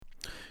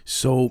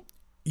So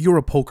you're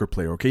a poker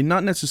player, okay?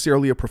 Not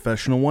necessarily a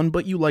professional one,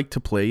 but you like to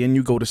play and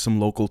you go to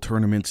some local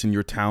tournaments in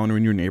your town or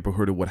in your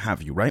neighborhood or what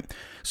have you, right?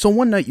 So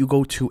one night you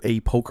go to a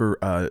poker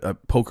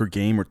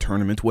game or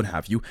tournament, what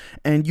have you,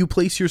 and you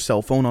place your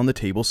cell phone on the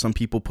table. Some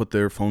people put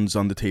their phones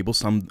on the table,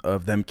 some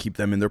of them keep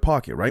them in their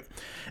pocket, right?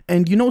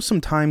 And you know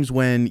sometimes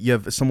when you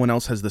have someone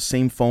else has the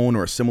same phone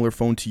or a similar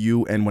phone to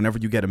you, and whenever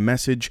you get a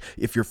message,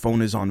 if your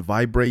phone is on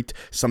vibrate,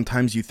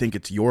 sometimes you think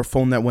it's your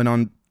phone that went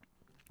off,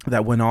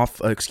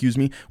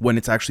 when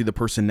it's actually the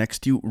person next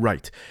to you,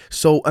 right?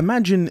 So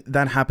imagine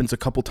that happens a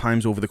couple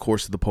times over the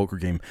course of the poker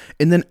game,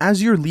 and then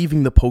as you're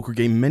leaving the poker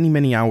game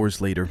many hours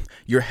later,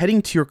 you're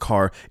heading to your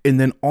car, and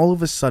then all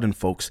of a sudden,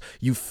 folks,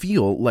 you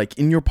feel like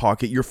in your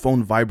pocket, your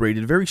phone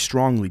vibrated very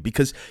strongly,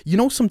 because you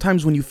know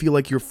sometimes when you feel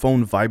like your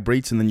phone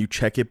vibrates and then you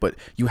check it, but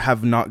you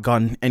have not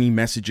gotten any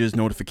messages,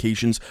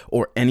 notifications,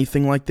 or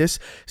anything like this,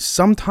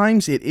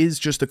 sometimes it is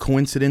just a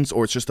coincidence,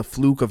 or it's just a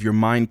fluke of your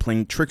mind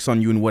playing tricks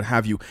on you and what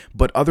have you,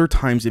 but other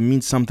times it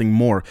means something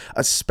more,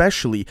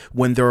 especially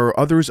when there are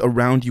others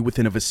around you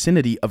within a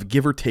vicinity of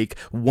give or take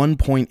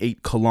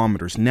 1.8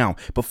 kilometers. Now,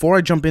 before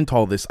I jump into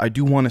all this, I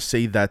do want to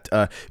say that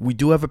we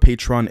do have a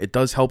Patreon. It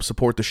does help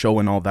support the show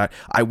and all that.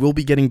 I will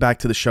be getting back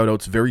to the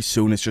shoutouts very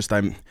soon. It's just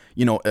I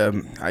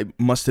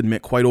must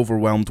admit, quite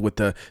overwhelmed with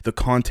the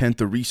content,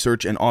 the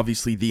research, and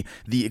obviously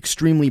the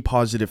extremely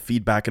positive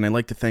feedback, and I'd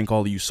like to thank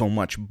all of you so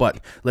much, but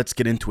let's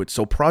get into it.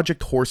 So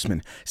Project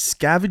Horseman,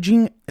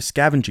 scavenging,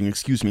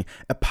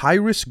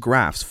 Epirus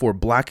Grafts for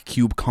Black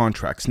Cube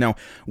contracts. Now,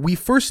 we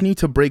first need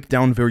to break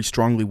down very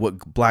strongly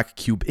what Black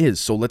Cube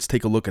is, so let's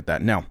take a look at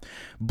that. Now,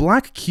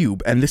 Black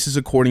Cube, and this is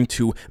according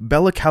to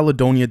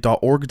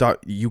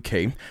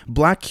bellacaledonia.org.uk,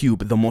 Black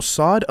Cube, the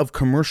Mossad of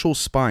commercial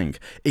spying,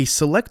 a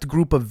select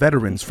group of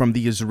veterans from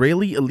the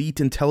Israeli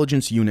elite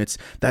intelligence units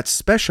that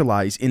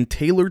specialize in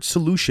tailored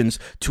solutions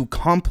to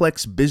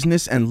complex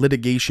business and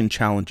litigation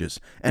challenges.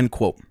 End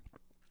quote.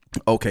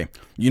 Okay,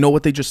 you know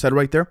what they just said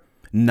right there?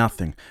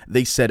 Nothing.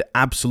 They said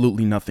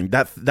absolutely nothing.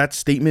 That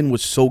statement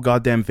was so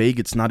goddamn vague,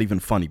 it's not even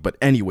funny. But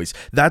anyways,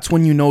 that's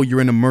when you know you're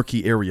in a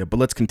murky area. But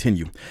let's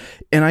continue.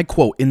 And I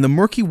quote, "In the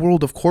murky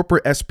world of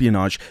corporate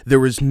espionage,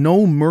 there is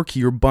no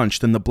murkier bunch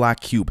than the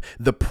Black Cube,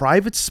 the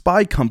private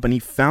spy company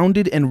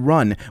founded and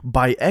run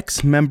by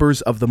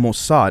ex-members of the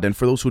Mossad." And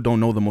for those who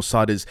don't know, the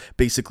Mossad is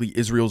basically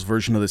Israel's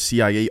version of the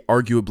CIA,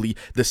 arguably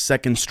the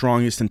second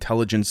strongest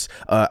intelligence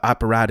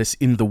apparatus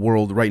in the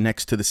world, right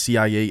next to the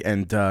CIA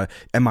and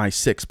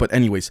MI6.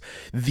 But anyways,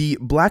 the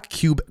Black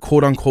Cube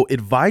quote-unquote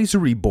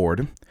advisory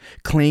board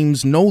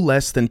claims no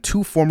less than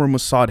two former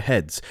Mossad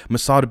heads,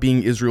 Mossad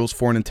being Israel's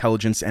Foreign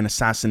Intelligence and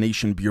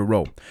Assassination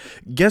Bureau.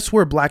 Guess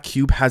where Black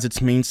Cube has its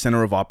main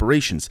center of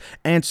operations?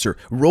 Answer,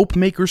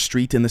 Ropemaker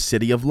Street in the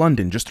city of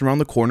London, just around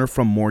the corner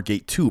from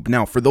Moorgate Tube.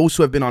 Now, for those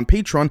who have been on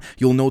Patreon,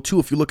 you'll know too,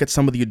 if you look at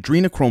some of the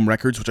adrenochrome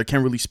records, which I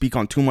can't really speak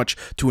on too much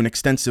to an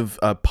extensive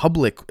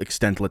public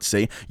extent, let's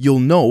say, you'll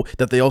know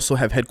that they also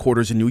have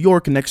headquarters in New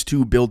York next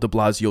to Bill de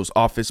Blasio's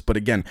office. But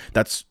again,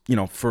 that's,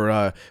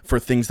 for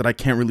things that I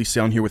can't really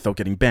say on here without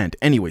getting banned.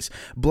 Anyways,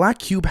 Black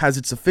Cube has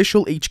its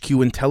official HQ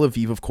in Tel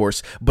Aviv, of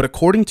course, but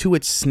according to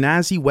its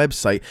snazzy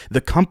website,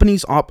 the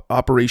company's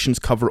operations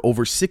cover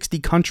over 60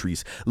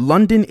 countries.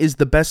 London is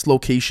the best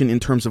location in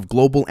terms of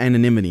global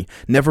anonymity,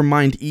 never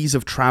mind ease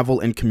of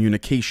travel and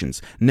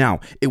communications. Now,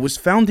 it was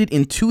founded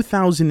in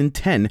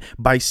 2010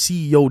 by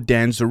CEO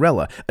Dan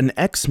Zarella, an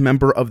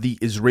ex-member of the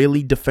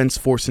Israeli Defense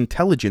Force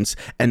Intelligence,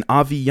 and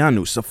Avi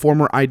Yanus, a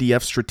former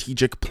IDF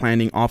strategic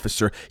planning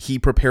officer. He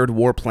prepared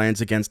war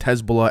plans against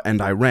Hezbollah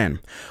and Iran.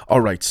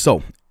 Alright,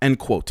 so, end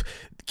quote.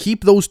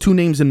 Keep those two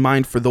names in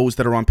mind for those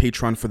that are on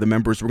Patreon. For the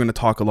members, we're going to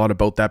talk a lot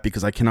about that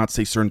because I cannot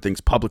say certain things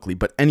publicly.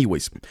 But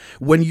anyways,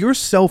 when your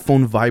cell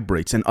phone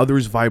vibrates and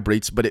others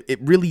vibrates, but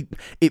it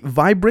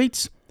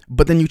vibrates,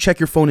 but then you check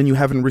your phone and you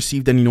haven't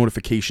received any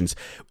notifications.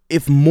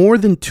 If more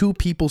than two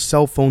people's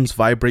cell phones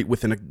vibrate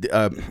within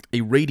a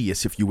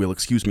radius, if you will, of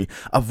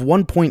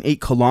 1.8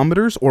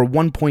 kilometers or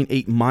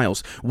 1.8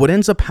 miles, what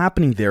ends up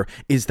happening there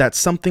is that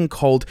something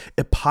called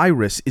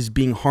Epirus is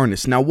being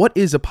harnessed. Now, what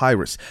is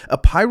Epirus?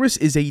 Epirus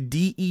is a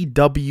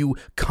DEW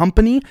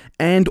company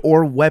and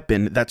or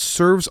weapon that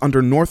serves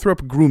under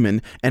Northrop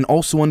Grumman and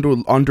also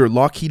under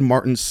Lockheed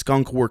Martin's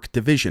Skunk Work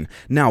division.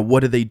 Now,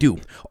 what do?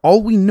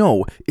 All we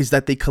know is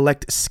that they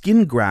collect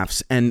skin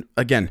grafts, and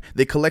again,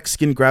 they collect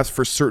skin grafts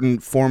for certain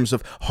forms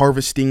of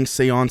harvesting,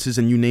 seances,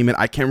 and you name it.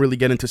 I can't really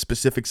get into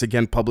specifics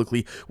again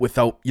publicly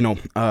without,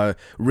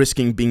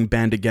 risking being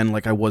banned again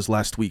like I was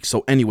last week.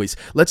 So anyways,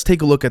 let's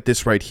take a look at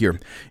this right here.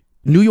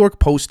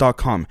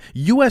 NewYorkPost.com.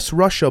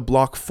 U.S.-Russia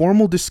block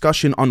formal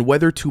discussion on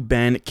whether to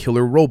ban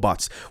killer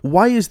robots.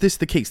 Why is this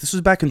the case? This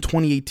was back in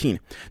 2018.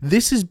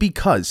 This is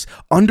because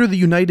under the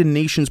United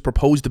Nations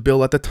proposed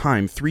bill at the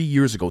time, 3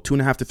 years ago,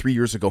 2.5 to 3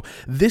 years ago,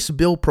 this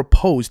bill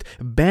proposed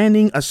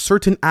banning a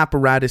certain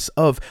apparatus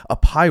of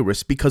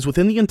Epirus because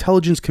within the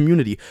intelligence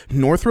community,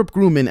 Northrop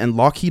Grumman and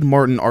Lockheed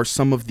Martin are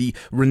some of the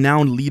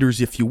renowned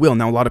leaders, if you will.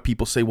 Now, a lot of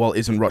people say, well,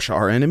 isn't Russia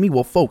our enemy?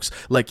 Well, folks,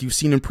 like you've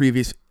seen in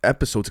previous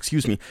episodes,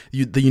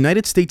 the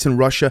United States and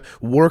Russia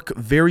work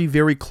very,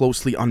 very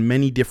closely on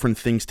many different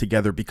things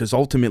together because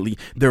ultimately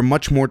they're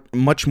much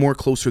more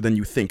closer than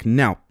you think.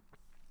 Now,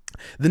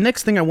 the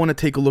next thing I want to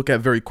take a look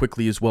at very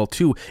quickly as well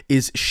too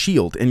is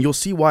SHIELD, and you'll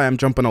see why I'm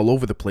jumping all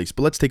over the place,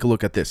 but let's take a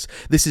look at this.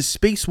 This is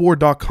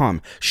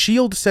spacewar.com.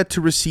 SHIELD set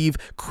to receive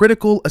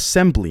critical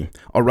assembly,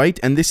 all right?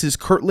 And this is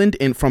Kirtland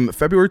from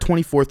February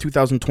 24th,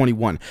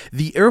 2021.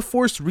 The Air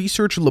Force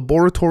Research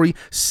Laboratory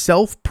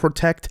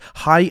Self-Protect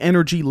High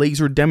Energy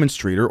Laser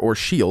Demonstrator, or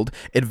SHIELD,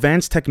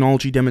 Advanced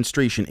Technology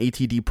Demonstration,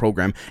 ATD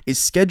program, is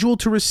scheduled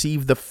to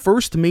receive the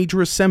first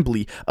major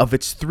assembly of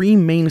its 3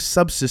 main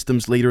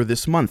subsystems later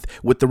this month,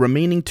 with the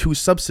remaining 2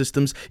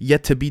 subsystems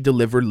yet to be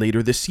delivered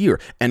later this year.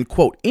 End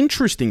quote.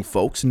 Interesting,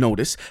 folks.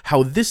 Notice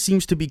how this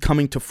seems to be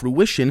coming to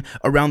fruition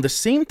around the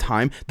same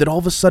time that all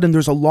of a sudden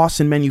there's a loss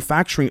in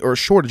manufacturing, or a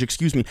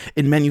shortage,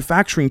 in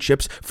manufacturing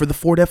chips for the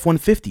Ford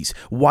F-150s.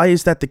 Why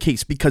is that the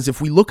case? Because if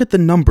we look at the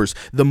numbers,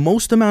 the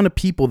most amount of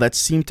people that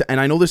seem to, and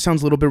I know this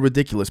sounds a little bit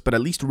ridiculous, but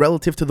at least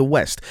relative to the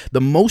West, the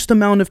most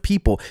amount of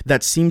people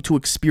that seem to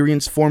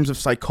experience forms of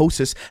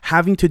psychosis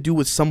having to do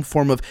with some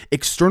form of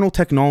external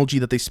technology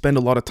that they spend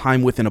a lot of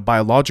time with in a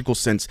biological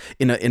sense,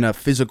 in a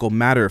physical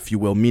matter, if you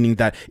will, meaning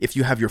that if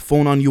you have your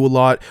phone on you a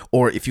lot,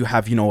 or if you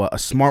have, a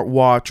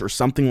smartwatch or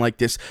something like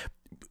this,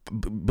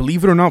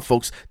 believe it or not,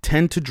 folks,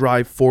 tend to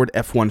drive Ford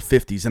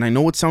F-150s. And I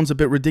know it sounds a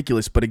bit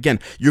ridiculous, but again,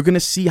 you're going to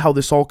see how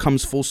this all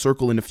comes full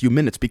circle in a few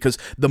minutes, because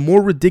the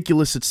more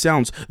ridiculous it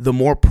sounds, the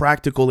more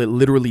practical it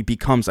literally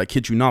becomes. I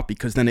kid you not,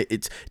 because then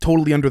it's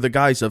totally under the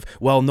guise of,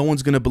 well, no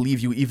one's going to believe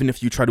you even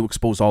if you try to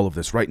expose all of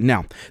this. Right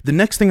now, the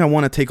next thing I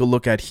want to take a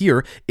look at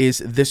here is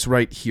this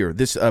right here,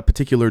 this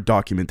particular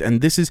document,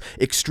 and this is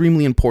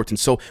extremely important.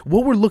 So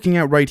what we're looking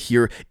at right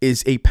here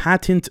is a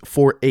patent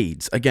for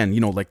AIDS. Again,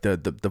 like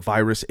the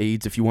virus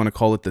AIDS, if you want to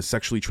call it, the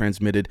sexually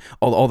transmitted,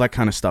 all that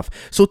kind of stuff.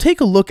 So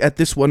take a look at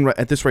this one,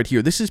 at this right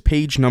here. This is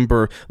page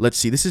number,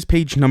 this is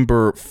page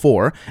number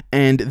 4,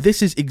 and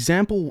this is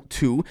example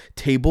 2,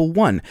 table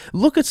 1.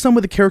 Look at some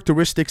of the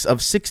characteristics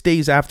of 6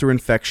 days after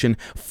infection,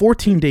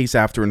 14 days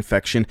after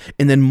infection,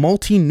 and then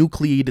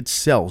multinucleated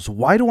cells.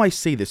 Why do I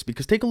say this?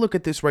 Because take a look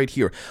at this right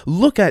here.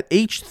 Look at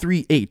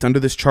H38 under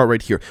this chart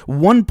right here,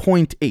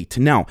 1.8.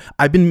 Now,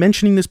 I've been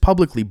mentioning this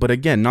publicly, but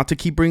again, not to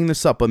keep bringing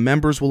this up, but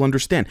members will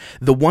understand.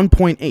 The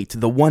 1.8,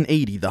 the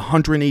 180, the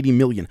 180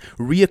 million,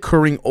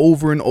 reoccurring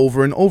over and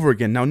over and over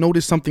again. Now,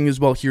 notice something as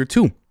well here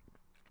too.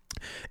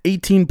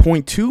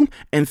 18.2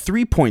 and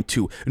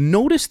 3.2.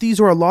 Notice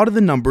these are a lot of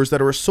the numbers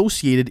that are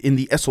associated in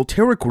the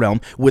esoteric realm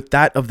with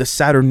that of the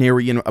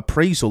Saturnarian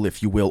appraisal,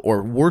 if you will,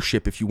 or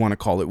worship, if you want to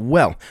call it.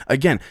 Well,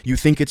 again, you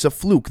think it's a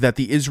fluke that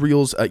the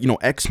Israel's,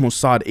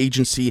 ex-Mossad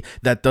agency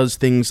that does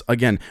things,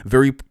 again,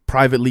 very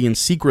privately and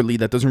secretly,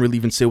 that doesn't really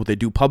even say what they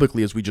do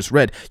publicly, as we just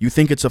read. You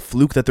think it's a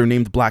fluke that they're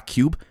named Black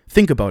Cube?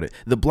 Think about it.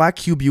 The Black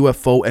Cube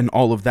UFO and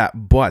all of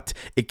that, but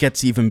it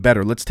gets even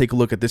better. Let's take a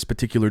look at this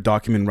particular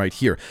document right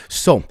here.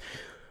 So,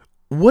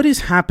 what is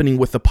happening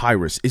with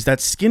Epirus is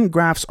that skin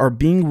grafts are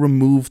being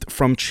removed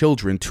from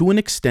children to an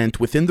extent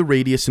within the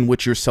radius in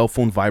which your cell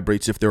phone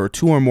vibrates if there are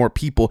 2 or more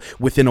people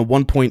within a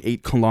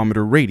 1.8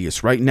 kilometer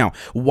radius. Right now,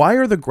 why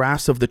are the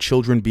grafts of the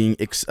children being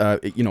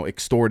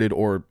extorted,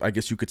 or I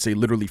guess you could say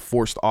literally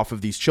forced off of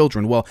these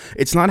children? Well,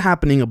 it's not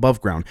happening above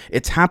ground.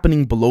 It's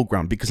happening below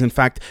ground, because in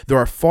fact, there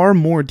are far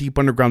more deep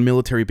underground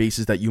military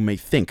bases that you may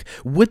think.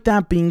 With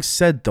that being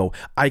said, though,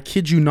 I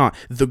kid you not,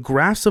 the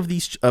grafts of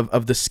these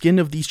of the skin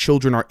of these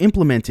children are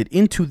implemented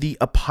into the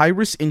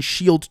Epirus and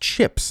SHIELD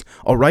chips,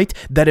 all right,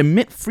 that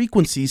emit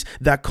frequencies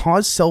that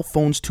cause cell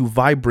phones to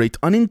vibrate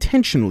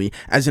unintentionally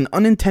as an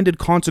unintended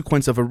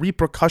consequence of a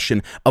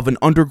repercussion of an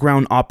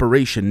underground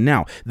operation.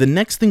 Now, the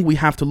next thing we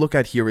have to look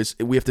at here is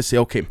we have to say,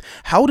 okay,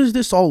 how does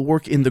this all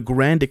work in the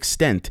grand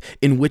extent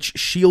in which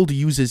SHIELD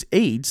uses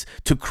AIDS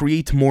to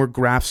create more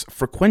grafts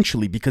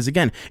frequentially? Because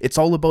again, it's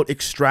all about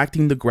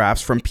extracting the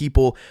grafts from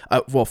people,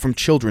 from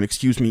children,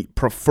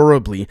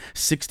 preferably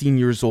 16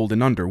 years old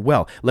and under.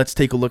 Well, let's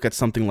take a look at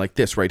something like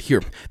this right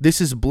here. This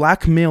is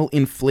blackmail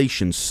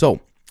inflation. So,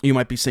 you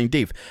might be saying,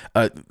 Dave,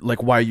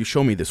 why are you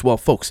showing me this? Well,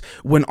 folks,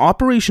 when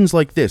operations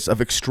like this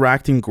of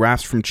extracting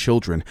grafts from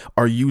children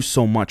are used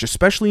so much,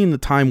 especially in the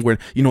time where,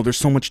 there's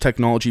so much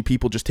technology,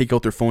 people just take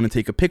out their phone and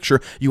take a picture,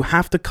 you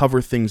have to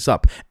cover things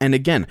up. And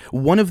again,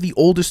 one of the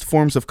oldest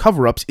forms of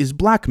cover-ups is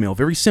blackmail,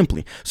 very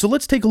simply. So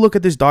let's take a look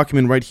at this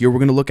document right here. We're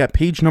going to look at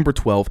page number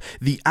 12,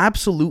 the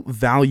absolute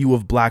value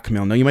of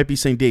blackmail. Now, you might be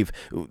saying, Dave,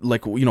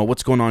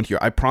 what's going on here?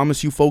 I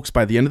promise you, folks,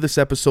 by the end of this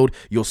episode,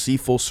 you'll see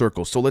full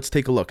circle. So let's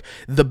take a look.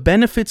 The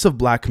benefits of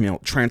blackmail: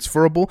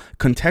 transferable,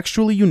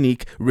 contextually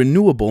unique,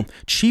 renewable,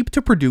 cheap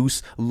to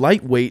produce,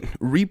 lightweight,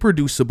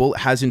 reproducible,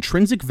 has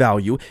intrinsic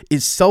value,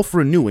 is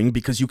self-renewing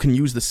because you can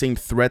use the same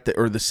threat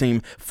or the same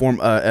form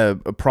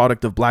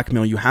product of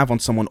blackmail you have on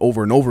someone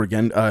over and over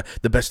again.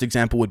 The best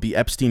example would be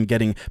Epstein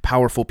getting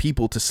powerful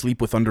people to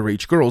sleep with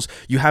underage girls.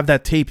 You have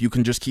that tape, you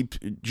can just keep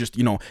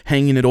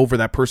hanging it over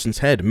that person's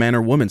head, man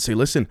or woman. Say,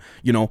 listen,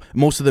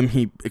 most of them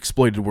he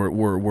exploited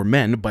were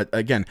men, but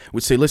again,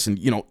 would say, listen,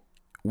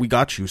 we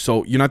got you.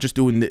 So you're not just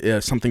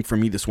doing something for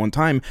me this one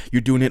time.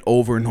 You're doing it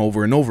over and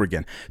over and over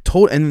again.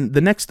 And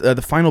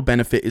the final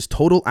benefit is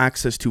total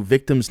access to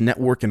victims'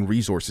 network and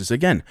resources.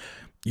 Again,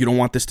 you don't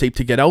want this tape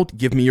to get out?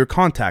 Give me your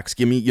contacts.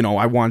 Give me,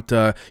 I want,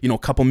 a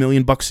couple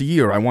 $1,000,000 a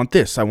year. I want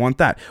this. I want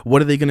that.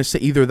 What are they going to say?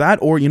 Either that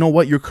or, you know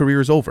what? Your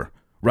career is over,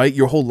 right?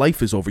 Your whole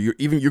life is over. You're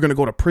going to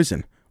go to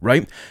prison,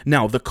 right?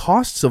 Now, the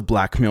costs of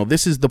blackmail,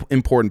 this is the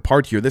important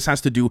part here. This has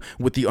to do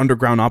with the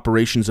underground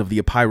operations of the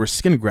Epirus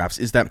skin grafts,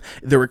 is that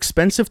they're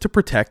expensive to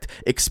protect,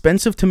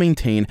 expensive to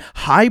maintain,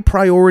 high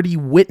priority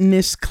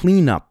witness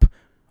cleanup.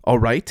 All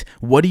right.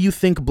 What do you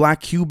think Black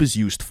Cube is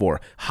used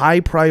for? High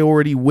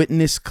priority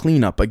witness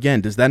cleanup.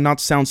 Again, does that not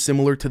sound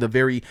similar to the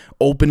very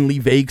openly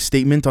vague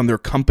statement on their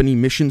company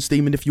mission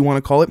statement, if you want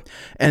to call it?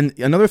 And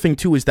another thing,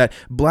 too, is that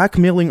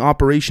blackmailing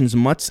operations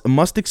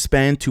must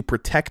expand to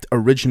protect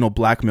original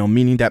blackmail,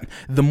 meaning that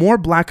the more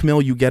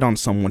blackmail you get on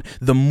someone,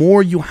 the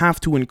more you have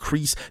to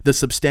increase the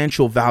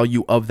substantial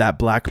value of that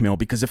blackmail.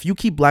 Because if you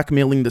keep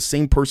blackmailing the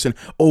same person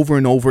over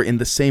and over in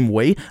the same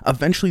way,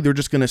 eventually they're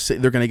just going to say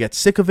they're going to get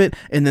sick of it,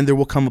 and then there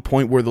will come a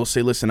point where they'll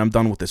say, listen, I'm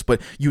done with this. But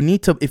you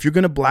need to, if you're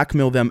going to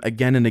blackmail them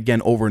again and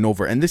again over and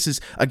over, and this is,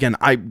 again,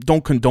 I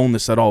don't condone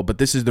this at all, but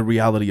this is the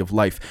reality of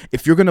life.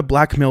 If you're going to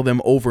blackmail them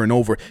over and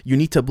over, you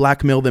need to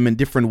blackmail them in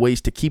different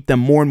ways to keep them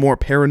more and more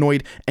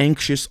paranoid,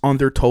 anxious, on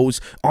their toes,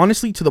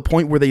 honestly, to the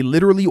point where they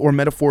literally or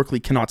metaphorically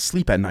cannot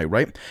sleep at night,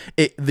 right?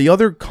 The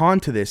other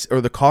con to this,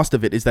 or the cost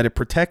of it, is that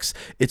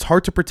it's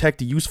hard to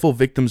protect useful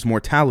victims'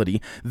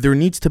 mortality. There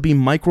needs to be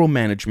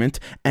micromanagement,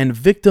 and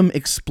victim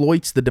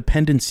exploits the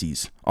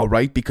dependencies. All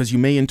right, because you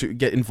may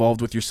get involved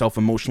with yourself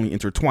emotionally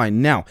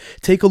intertwined. Now,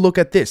 take a look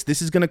at this.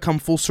 This is going to come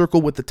full circle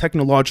with the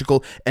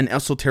technological and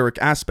esoteric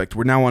aspect.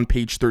 We're now on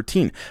page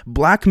 13.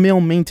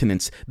 Blackmail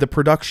maintenance, the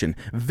production,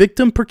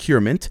 victim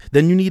procurement.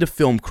 Then you need a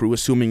film crew,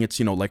 assuming it's,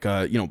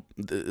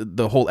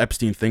 the whole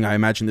Epstein thing. I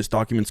imagine this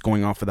document's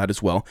going off of that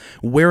as well.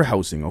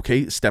 Warehousing,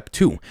 okay? Step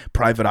 2,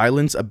 private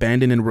islands,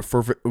 abandoned and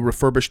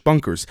refurbished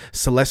bunkers,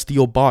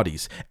 celestial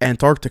bodies,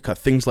 Antarctica,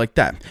 things like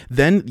that.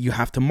 Then you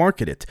have to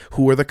market it.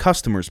 Who are the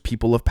customers?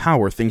 People of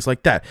power, things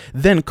like that.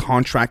 Then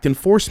contract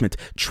enforcement,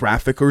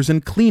 traffickers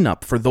and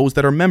cleanup. For those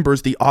that are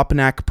members, the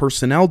OPNAC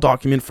personnel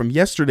document from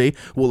yesterday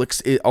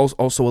it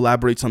also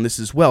elaborates on this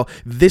as well.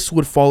 This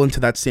would fall into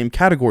that same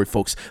category,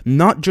 folks.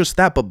 Not just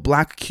that, but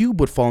Black Cube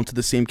would fall into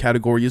the same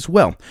category as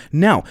well.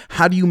 Now,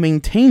 how do you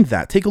maintain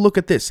that? Take a look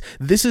at this.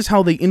 This is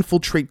how they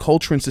infiltrate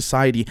culture and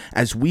society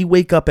as we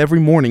wake up every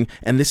morning,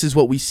 and this is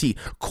what we see.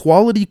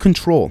 Quality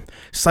control,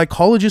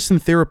 psychologists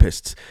and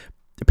therapists,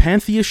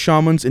 pantheist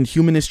shamans and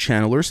humanist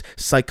channelers,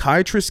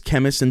 psychiatrists,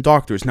 chemists, and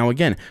doctors. Now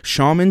again,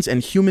 shamans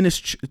and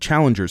humanist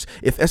challengers.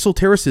 If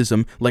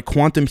esotericism, like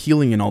quantum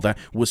healing and all that,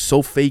 was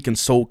so fake and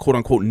so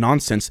quote-unquote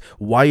nonsense,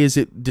 why is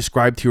it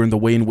described here in the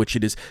way in which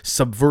it is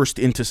subversed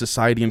into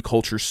society and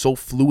culture so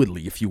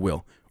fluidly, if you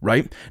will?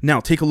 Right?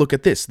 Now, take a look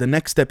at this. The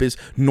next step is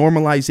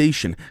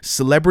normalization.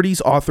 Celebrities,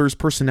 authors,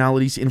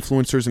 personalities,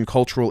 influencers, and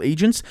cultural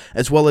agents,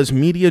 as well as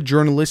media,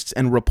 journalists,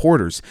 and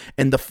reporters.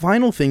 And the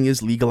final thing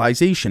is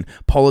legalization.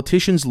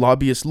 Politicians,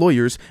 lobbyists,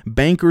 lawyers,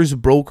 bankers,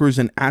 brokers,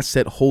 and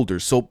asset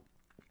holders. So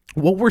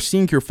what we're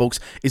seeing here,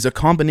 folks, is a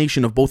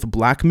combination of both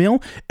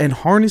blackmail and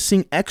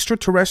harnessing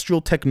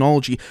extraterrestrial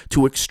technology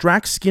to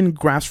extract skin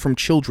grafts from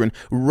children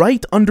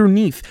right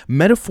underneath,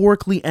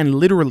 metaphorically and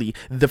literally,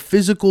 the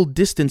physical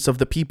distance of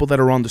the people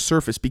that are on the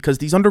surface, because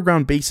these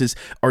underground bases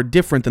are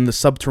different than the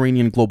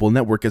subterranean global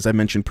network, as I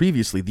mentioned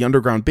previously. The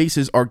underground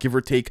bases are, give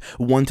or take,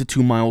 1 to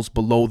 2 miles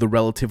below the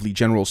relatively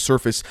general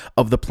surface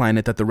of the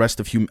planet that the rest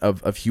of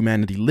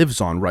humanity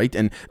lives on, right,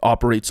 and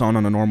operates on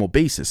a normal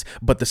basis.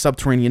 But the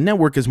subterranean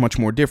network is much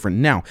more different.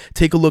 Now,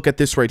 take a look at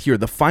this right here.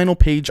 The final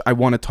page I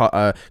want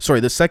to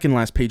the second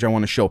last page I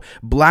want to show.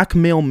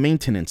 Blackmail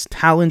maintenance,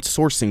 talent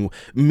sourcing,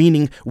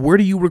 meaning where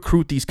do you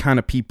recruit these kind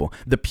of people?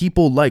 The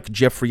people like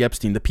Jeffrey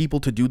Epstein, the people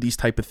to do these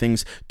type of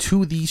things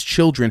to these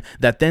children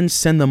that then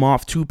send them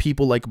off to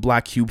people like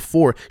Black Cube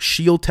for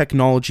shield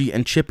technology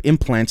and chip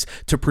implants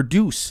to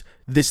produce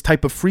this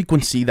type of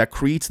frequency that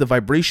creates the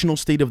vibrational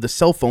state of the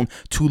cell phone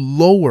to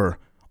lower,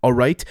 all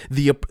right,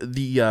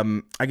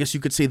 I guess you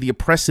could say the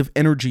oppressive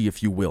energy,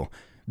 if you will,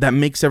 that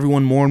makes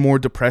everyone more and more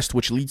depressed,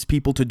 which leads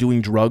people to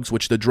doing drugs,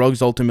 which the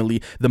drugs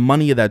ultimately, the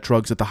money of that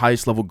drugs at the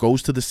highest level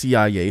goes to the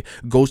CIA,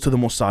 goes to the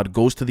Mossad,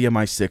 goes to the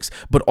MI6,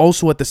 but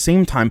also at the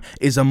same time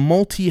is a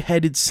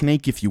multi-headed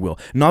snake, if you will.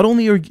 Not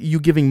only are you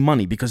giving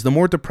money, because the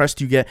more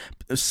depressed you get,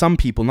 some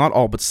people, not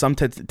all, but some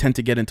tend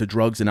to get into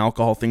drugs and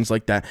alcohol, things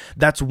like that.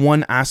 That's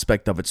one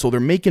aspect of it. So they're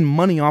making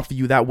money off of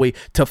you that way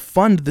to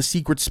fund the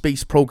secret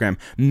space program.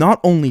 Not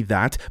only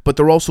that, but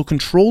they're also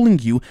controlling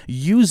you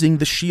using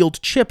the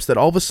shield chips that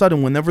all of a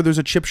sudden, whenever there's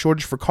a chip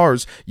shortage for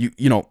cars,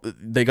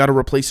 they got to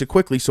replace it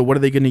quickly. So what are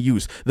they going to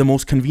use? The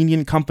most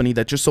convenient company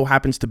that just so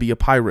happens to be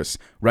Epirus,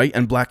 right?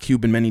 And Black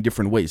Cube in many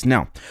different ways.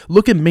 Now,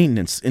 look at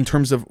maintenance in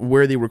terms of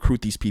where they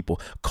recruit these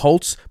people.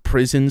 Cults,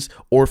 prisons,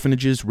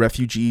 orphanages,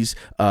 refugees,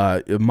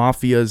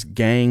 mafias,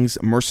 gangs,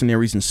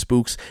 mercenaries, and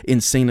spooks,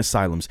 insane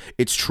asylums.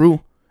 It's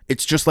true.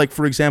 It's just like,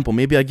 for example,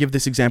 maybe I give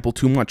this example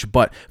too much,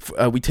 but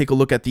we take a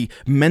look at the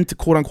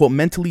quote-unquote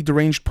mentally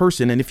deranged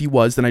person, and if he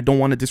was, then I don't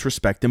want to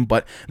disrespect him,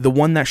 but the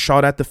one that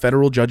shot at the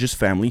federal judge's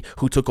family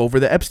who took over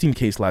the Epstein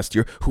case last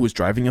year, who was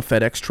driving a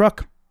FedEx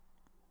truck.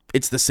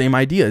 It's the same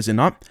idea, is it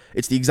not?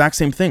 It's the exact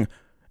same thing.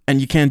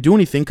 And you can't do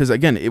anything because,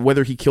 again,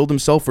 whether he killed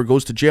himself or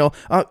goes to jail,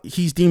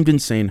 he's deemed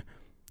insane.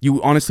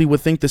 You honestly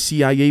would think the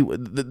CIA,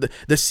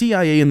 the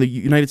CIA and the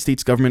United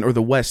States government or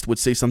the West would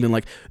say something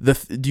like,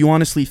 do you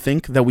honestly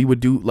think that we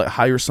would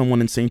hire someone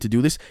insane to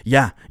do this?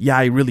 Yeah,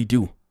 I really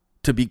do,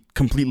 to be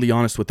completely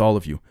honest with all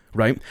of you,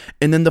 right?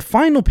 And then the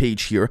final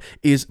page here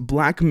is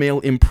blackmail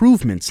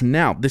improvements.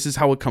 Now, this is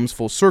how it comes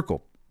full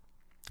circle.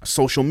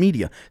 Social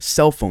media,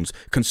 cell phones,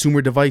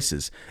 consumer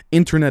devices,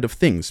 Internet of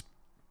Things,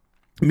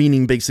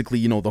 meaning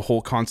basically, the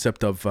whole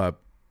concept of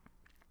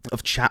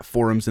chat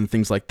forums and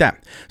things like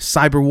that.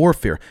 Cyber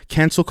warfare,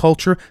 cancel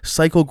culture,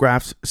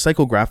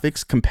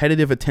 psychographics,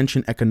 competitive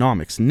attention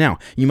economics. Now,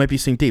 you might be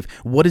saying, Dave,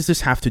 what does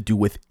this have to do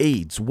with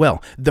AIDS?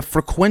 Well, the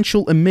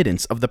frequential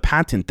emittance of the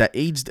patent that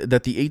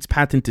the AIDS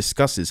patent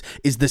discusses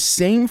is the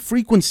same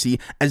frequency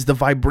as the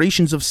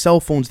vibrations of cell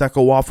phones that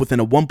go off within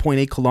a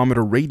 1.8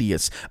 kilometer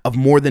radius of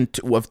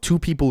of two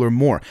people or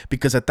more,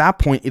 because at that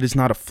point, it is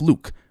not a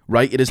fluke.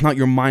 Right? It is not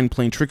your mind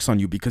playing tricks on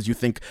you because you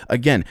think,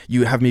 again,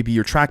 you have maybe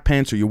your track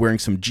pants or you're wearing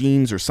some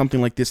jeans or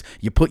something like this.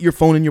 You put your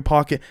phone in your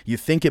pocket, you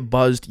think it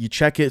buzzed, you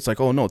check it, it's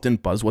like, oh no, it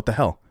didn't buzz. What the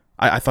hell?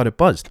 I thought it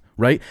buzzed,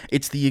 right?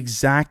 It's the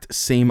exact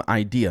same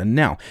idea.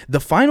 Now, the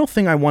final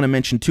thing I want to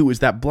mention too is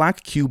that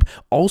Black Cube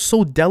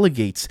also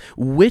delegates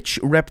which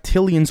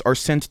reptilians are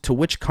sent to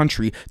which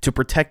country to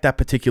protect that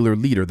particular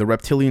leader. The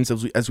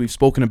reptilians, as we've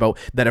spoken about,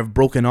 that have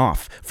broken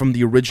off from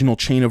the original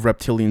chain of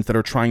reptilians that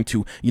are trying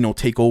to,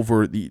 take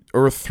over the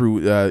Earth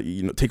through,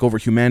 take over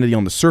humanity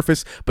on the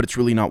surface, but it's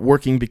really not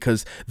working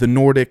because the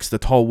Nordics, the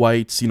tall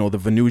whites, the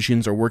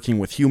Venusians are working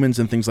with humans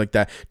and things like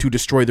that to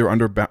destroy their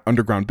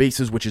underground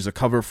bases, which is a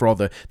cover for all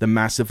the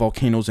massive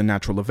volcanoes and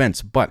natural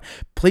events. But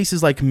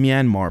places like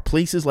Myanmar,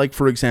 places like,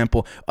 for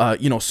example,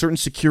 certain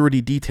security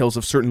details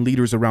of certain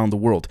leaders around the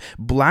world,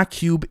 Black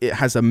Cube, it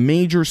has a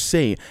major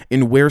say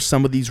in where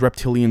some of these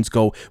reptilians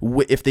go,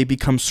 if they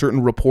become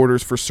certain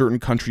reporters for certain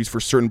countries, for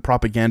certain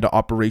propaganda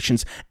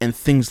operations, and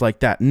things like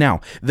that. Now,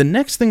 the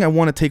next thing I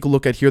want to take a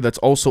look at here that's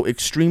also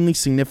extremely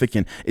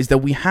significant is that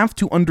we have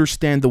to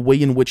understand the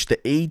way in which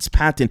the AIDS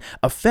patent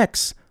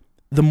affects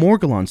the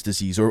Morgellons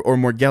disease, or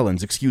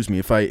Morgellons, excuse me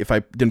if I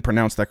didn't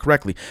pronounce that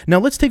correctly. Now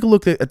let's take a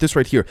look at this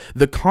right here.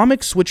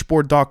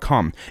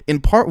 TheComicSwitchboard.com.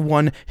 In part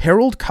 1,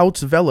 Harold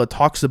Kautzvella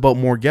talks about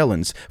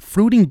Morgellons,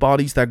 fruiting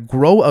bodies that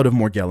grow out of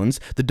Morgellons,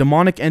 the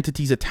demonic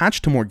entities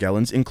attached to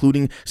Morgellons,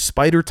 including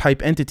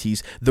spider-type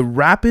entities, the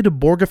rapid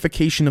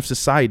Borgification of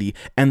society,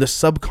 and the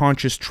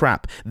subconscious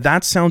trap.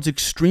 That sounds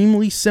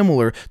extremely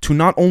similar to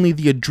not only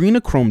the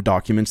adrenochrome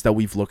documents that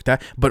we've looked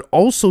at, but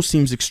also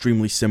seems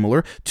extremely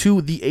similar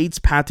to the AIDS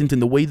patent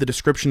in the way the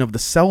description of the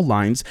cell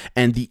lines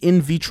and the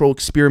in vitro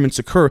experiments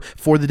occur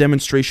for the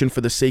demonstration for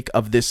the sake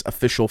of this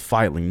official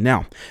filing.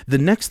 Now, the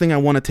next thing I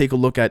want to take a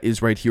look at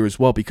is right here as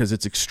well because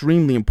it's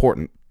extremely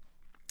important.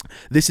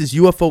 This is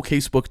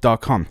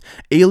UFOcasebook.com.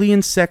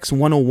 Alien Sex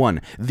 101,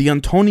 the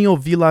Antonio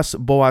Villas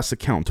Boas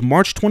account,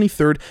 March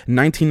 23rd,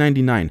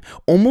 1999.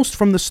 Almost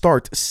from the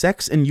start,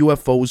 sex and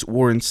UFOs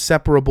were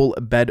inseparable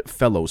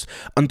bedfellows.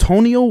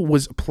 Antonio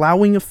was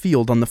plowing a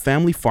field on the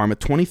family farm at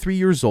 23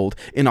 years old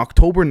in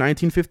October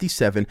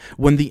 1957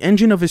 when the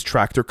engine of his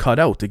tractor cut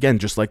out, again,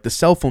 just like the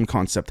cell phone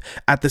concept.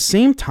 At the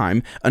same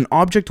time, an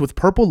object with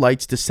purple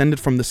lights descended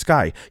from the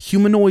sky.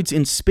 Humanoids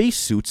in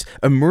spacesuits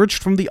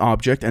emerged from the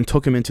object and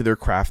took him into their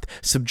craft,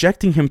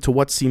 subjecting him to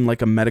what seemed like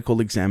a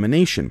medical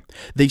examination.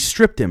 They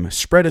stripped him,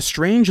 spread a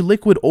strange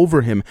liquid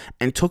over him,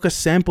 and took a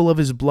sample of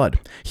his blood.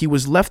 He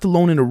was left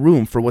alone in a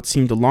room for what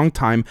seemed a long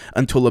time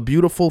until a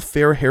beautiful,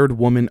 fair-haired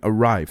woman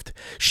arrived.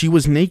 She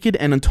was naked,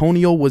 and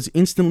Antonio was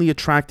instantly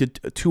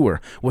attracted to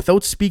her.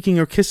 Without speaking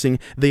or kissing,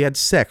 they had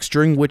sex,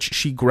 during which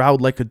she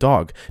growled like a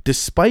dog.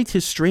 Despite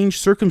his strange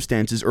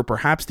circumstances, or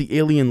perhaps the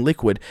alien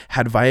liquid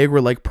had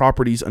Viagra-like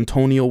properties,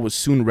 Antonio was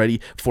soon ready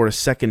for a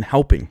second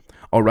helping.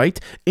 All right.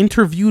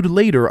 Interviewed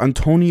later,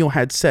 Antonio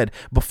had said,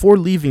 before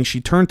leaving,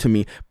 she turned to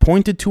me,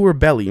 pointed to her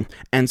belly,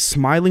 and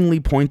smilingly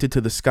pointed to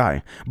the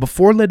sky.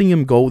 Before letting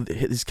him go,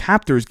 his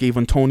captors gave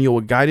Antonio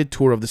a guided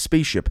tour of the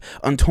spaceship.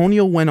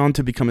 Antonio went on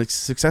to become a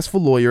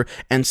successful lawyer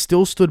and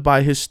still stood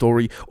by his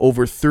story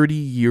over 30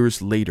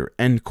 years later.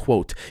 End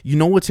quote. You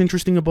know what's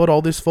interesting about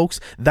all this, folks?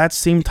 That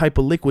same type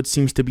of liquid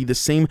seems to be the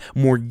same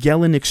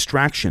Morgellon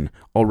extraction.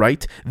 All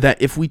right,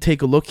 that if we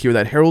take a look here,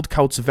 that Harold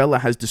Kautzvella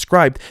has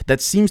described,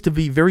 that seems to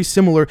be very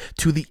similar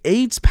to the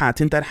AIDS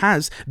patent that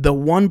has the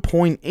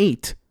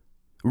 1.8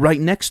 right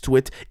next to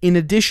it, in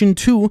addition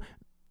to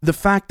the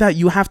fact that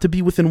you have to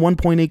be within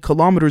 1.8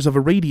 kilometers of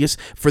a radius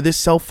for this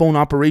cell phone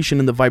operation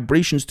and the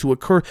vibrations to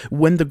occur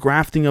when the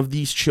grafting of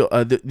these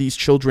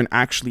children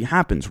actually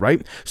happens,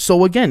 right?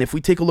 So again, if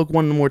we take a look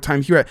one more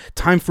time here at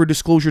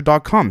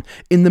timefordisclosure.com,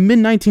 in the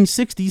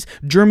mid-1960s,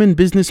 German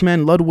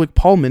businessman Ludwig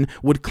Paulmann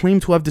would claim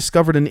to have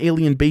discovered an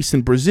alien base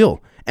in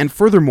Brazil. and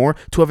furthermore,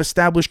 to have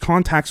established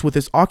contacts with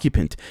its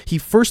occupant. He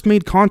first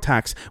made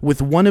contacts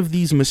with one of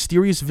these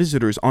mysterious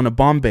visitors on a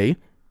Bombay,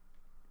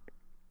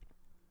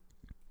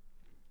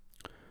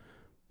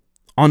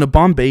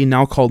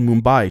 now called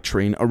Mumbai,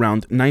 train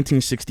around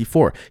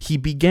 1964. He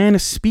began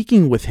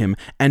speaking with him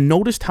and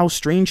noticed how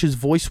strange his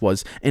voice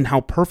was and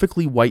how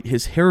perfectly white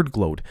his hair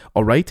glowed.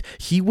 Alright?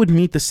 He would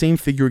meet the same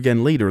figure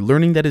again later,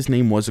 learning that his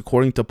name was,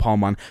 according to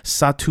Palman,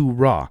 Satu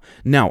Ra.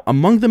 Now,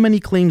 among the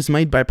many claims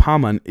made by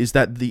Palman is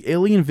that the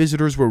alien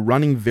visitors were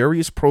running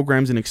various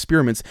programs and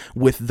experiments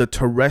with the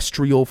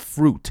terrestrial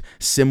fruit,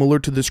 similar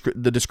to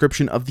the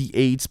description of the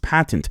AIDS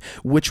patent,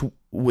 which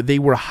they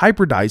were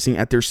hybridizing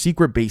at their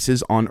secret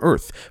bases on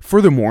Earth.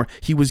 Furthermore,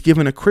 he was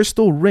given a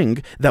crystal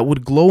ring that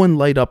would glow and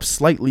light up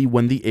slightly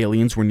when the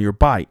aliens were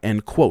nearby.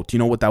 End quote. You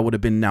know what that would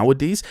have been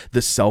nowadays?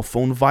 The cell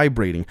phone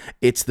vibrating.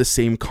 It's the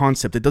same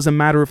concept. It doesn't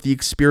matter if the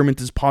experiment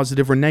is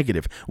positive or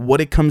negative.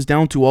 What it comes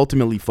down to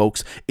ultimately,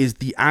 folks, is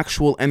the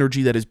actual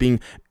energy that is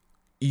being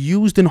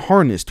used and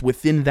harnessed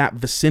within that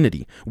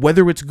vicinity.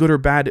 Whether it's good or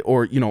bad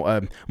or,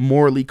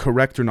 morally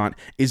correct or not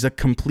is a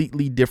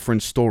completely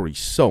different story.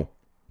 So,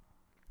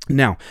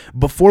 now,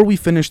 before we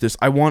finish this,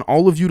 I want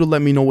all of you to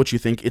let me know what you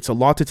think. It's a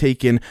lot to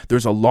take in.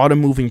 There's a lot of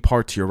moving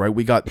parts here, right?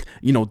 We got,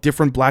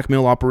 different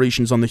blackmail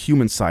operations on the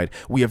human side.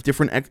 We have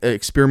different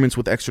experiments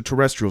with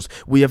extraterrestrials.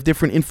 We have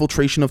different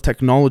infiltration of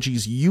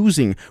technologies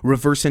using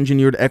reverse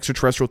engineered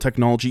extraterrestrial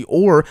technology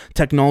or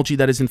technology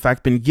that has in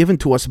fact been given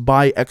to us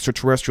by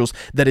extraterrestrials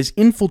that is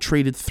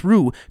infiltrated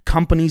through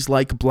companies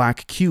like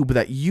Black Cube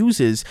that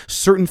uses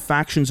certain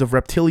factions of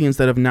reptilians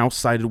that have now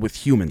sided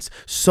with humans.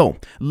 So,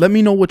 let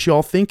me know what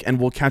y'all think and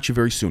we'll catch you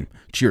very soon.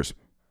 Cheers.